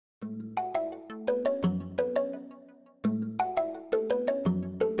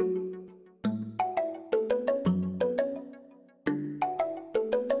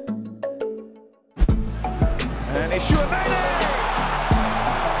TCHOUAMENI!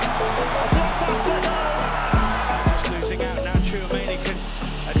 A blockbuster goal! Just losing out now. Chouameni can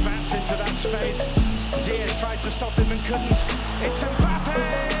advance into that space. Ziyech tried to stop him and couldn't. It's Mbappé!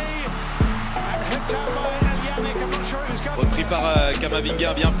 And hooked out by Yannick. I'm not sure it was going. Repris par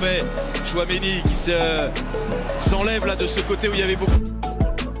Camavinga, bien fait. Chouameni qui s'enlève là de ce côté où il y avait beaucoup.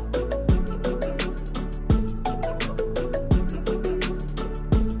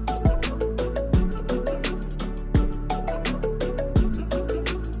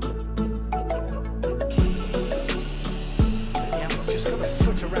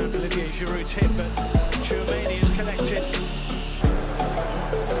 Hit, but Chouameni is collected.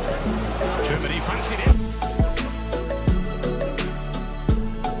 Germany fancied it.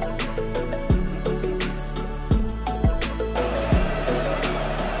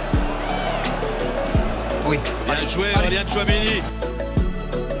 Oui. Bien joué, Aurélien Chouameni.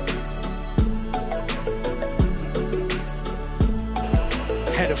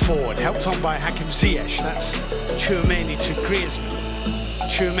 Header forward, helped on by Hakim Ziyech. That's Chouameni to Griezmann.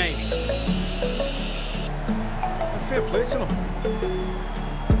 Chouameni. Fair play to them.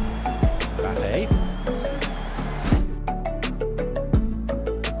 Mbappé.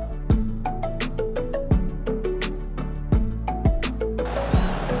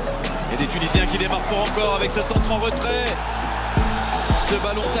 Et des Tunisiens qui démarrent fort encore avec ce centre en retrait. Ce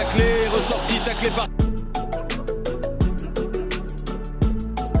ballon taclé, ressorti, taclé par...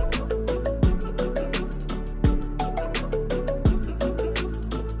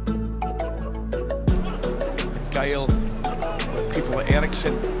 Gale, people at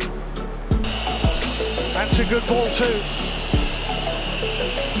Eriksen. That's a good ball too.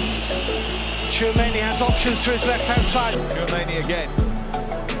 Chouameni has options to his left-hand side. Chouameni again.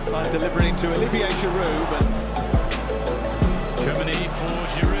 Delivering to Olivier Giroud, but Germany for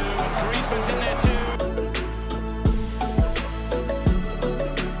Giroud, and Griezmann's in there too.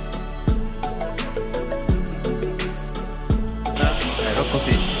 Et l'autre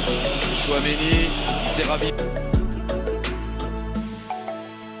côté, Chouameni qui s'est ravi.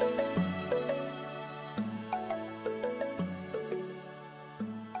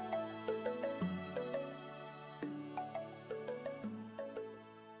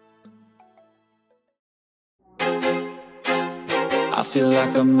 I feel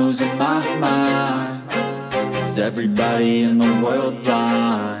like I'm losing my mind. Is everybody in the world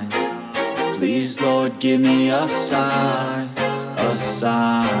blind? Please, Lord, give me a sign, a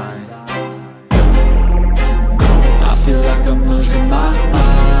sign. I feel like I'm losing my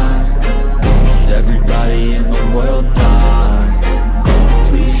mind. Is everybody in the world blind?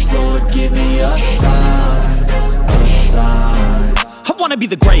 Please, Lord, give me a sign, a sign. I wanna be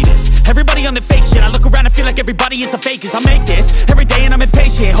the greatest. Everybody on the fake shit. I look around and feel like everybody is the fakest. I make this every day and I'm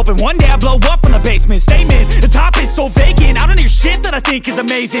impatient, hoping one day I blow up from the basement. Statement, the top is so vacant. I don't hear shit that I think is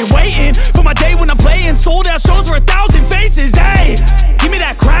amazing. Waiting for my day when I'm playing sold out shows for 1,000 faces. Hey, give me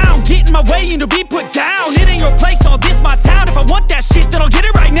that crown, get in my way and to be put down. It ain't your place, no, this my town. If I want that shit, then I'll get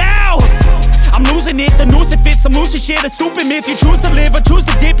it right now. I'm losing it, the noose it fits, I'm losing shit. A stupid myth, you choose to live or choose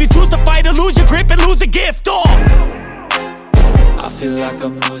to dip. You choose to fight or lose your grip and lose a gift. I feel like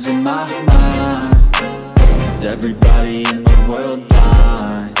I'm losing my mind. Is everybody in the world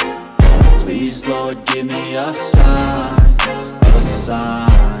blind? Please, Lord, give me a sign, a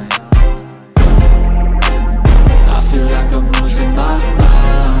sign. I feel like I'm losing my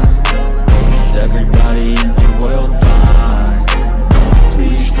mind. Is everybody in the world blind?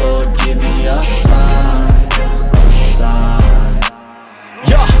 Please, Lord, give me a sign, a sign.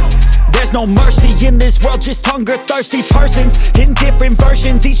 Yeah. There's no mercy in this world, just hunger-thirsty persons in different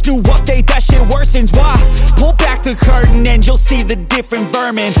versions, each new update, that shit worsens. Why? Pull back the curtain and you'll see the different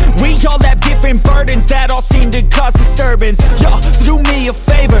vermin. We all have different burdens that all seem to cause disturbance. Yo, so do me a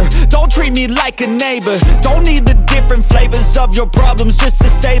favor, don't treat me like a neighbor. Don't need the different flavors of your problems just to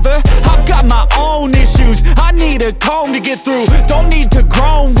savor. I've got my own issues, I need a comb to get through. Don't need to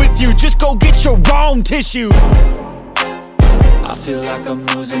groan with you, just go get your own tissue. I feel like I'm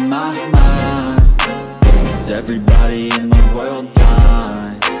losing my mind. Is everybody in the world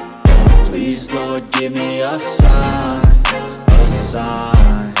blind? Please, Lord, give me a sign, a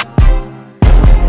sign.